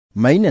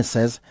Maine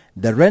says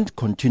the rand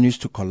continues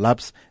to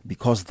collapse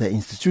because the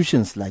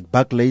institutions like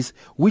Barclays,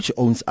 which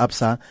owns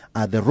Absa,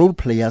 are the role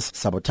players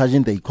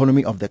sabotaging the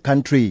economy of the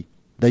country.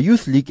 The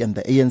Youth League and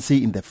the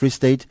ANC in the Free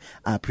State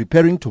are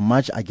preparing to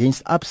march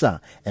against Absa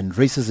and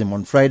racism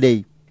on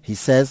Friday. He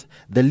says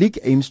the league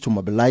aims to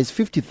mobilize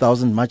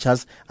 50,000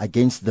 marchers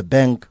against the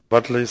bank.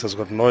 Barclays has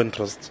got no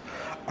interest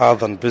other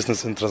than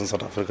business interests in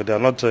South Africa. They are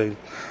not a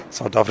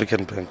South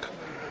African bank.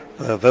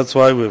 That's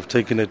why we've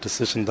taken a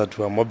decision that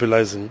we are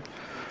mobilizing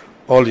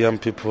all young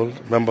people,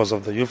 members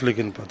of the Youth League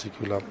in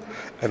particular,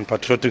 and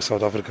patriotic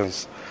South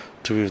Africans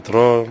to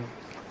withdraw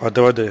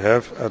whatever they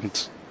have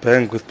and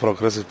bank with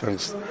progressive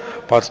banks.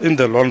 But in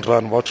the long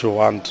run, what we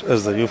want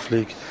as the Youth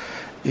League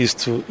is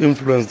to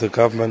influence the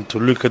government to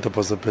look at the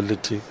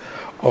possibility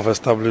of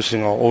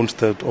establishing our own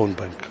state-owned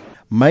bank.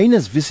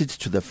 Maine's visit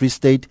to the Free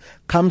State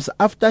comes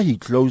after he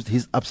closed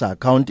his Absa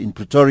account in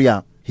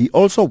Pretoria. He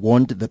also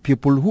warned the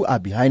people who are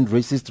behind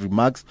racist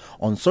remarks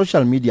on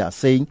social media,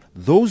 saying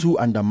those who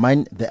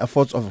undermine the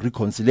efforts of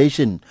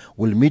reconciliation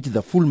will meet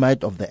the full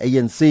might of the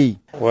ANC.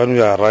 When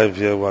we arrive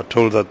here, we are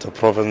told that the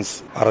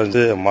province arranged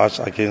a march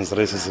against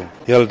racism.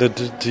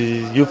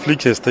 The Youth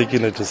League has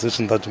taken a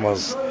decision that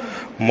must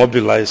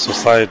mobilize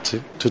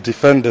society to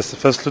defend this,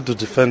 firstly to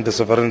defend the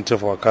sovereignty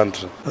of our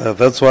country.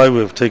 That's why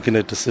we've taken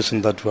a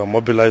decision that we are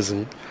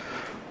mobilizing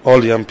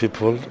all young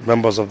people,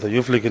 members of the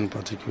Youth League in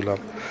particular,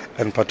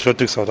 and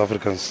patriotic South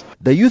Africans.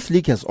 The Youth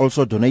League has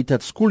also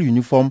donated school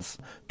uniforms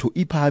to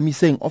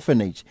Iphahamiseng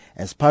Orphanage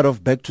as part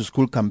of Back to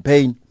School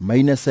campaign.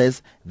 Maine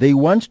says they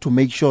want to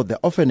make sure the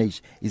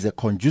orphanage is a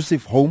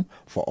conducive home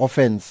for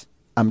orphans.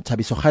 I'm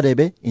Thabiso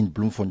Khadebe in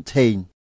Bloemfontein.